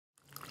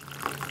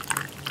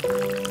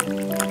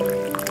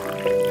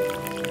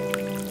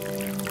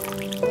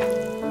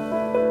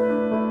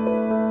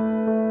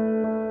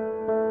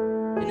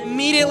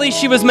immediately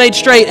she was made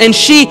straight, and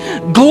she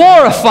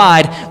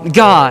glorified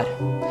God.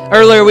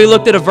 Earlier we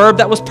looked at a verb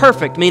that was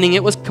perfect, meaning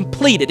it was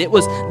completed, it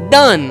was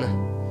done.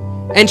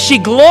 And she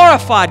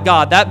glorified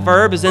God. That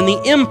verb is in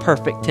the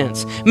imperfect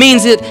tense.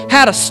 Means it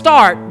had a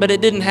start, but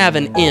it didn't have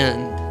an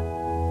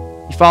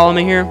end. You follow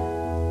me here?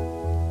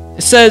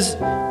 It says,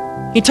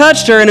 he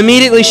touched her, and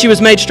immediately she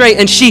was made straight,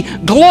 and she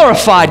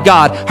glorified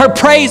God. Her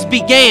praise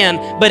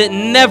began, but it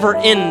never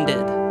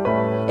ended.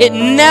 It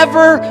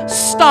never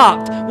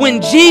stopped.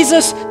 When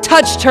Jesus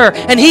touched her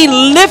and He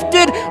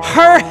lifted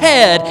her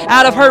head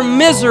out of her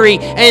misery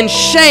and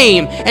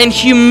shame and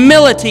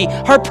humility,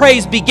 her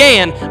praise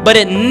began, but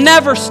it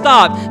never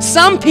stopped.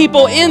 Some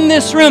people in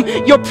this room,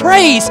 your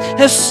praise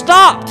has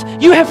stopped.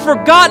 You have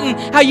forgotten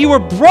how you were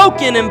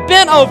broken and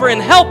bent over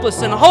and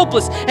helpless and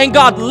hopeless, and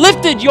God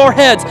lifted your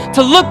heads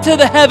to look to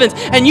the heavens,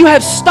 and you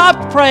have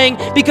stopped praying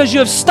because you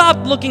have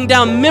stopped looking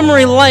down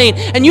memory lane,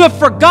 and you have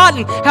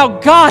forgotten how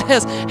God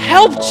has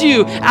helped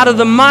you out of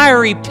the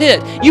miry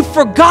pit. You've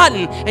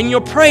forgotten, and your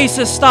praise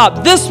has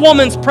stopped. This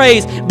woman's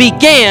praise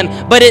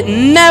began, but it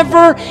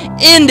never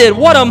ended.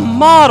 What a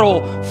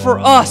model for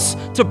us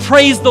to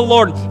praise the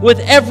Lord with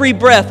every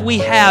breath we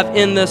have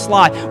in this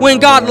life. When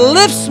God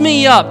lifts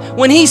me up,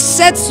 when He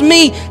sets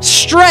me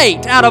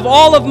straight out of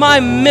all of my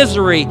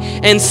misery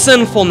and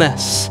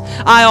sinfulness,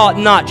 I ought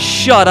not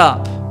shut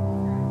up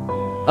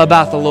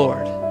about the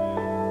Lord.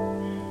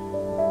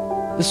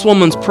 This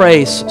woman's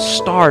praise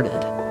started,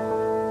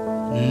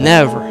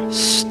 never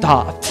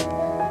stopped.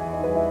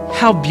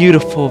 How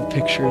beautiful a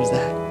picture is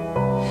that?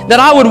 That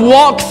I would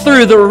walk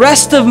through the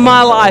rest of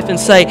my life and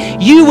say,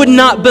 you would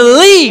not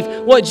believe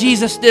what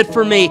Jesus did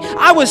for me.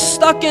 I was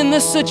stuck in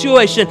this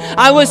situation.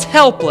 I was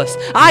helpless.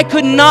 I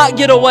could not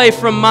get away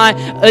from my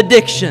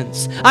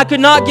addictions. I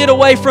could not get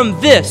away from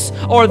this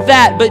or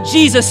that, but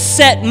Jesus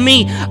set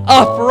me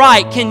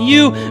upright. Can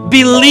you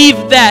believe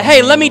that?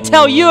 Hey, let me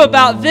tell you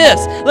about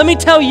this. Let me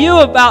tell you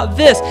about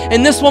this.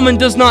 And this woman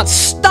does not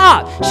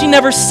stop. She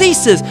never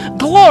ceases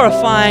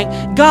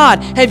glorifying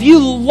God. Have you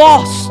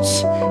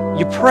lost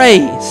your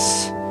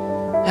praise?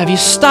 Have you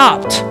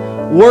stopped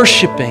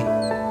worshiping?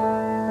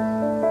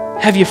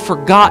 Have you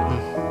forgotten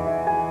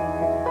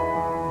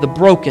the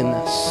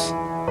brokenness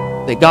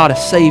that God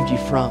has saved you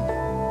from?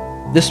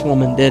 This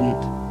woman didn't.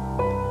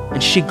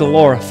 And she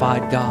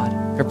glorified God.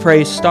 Her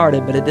praise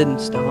started, but it didn't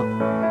stop.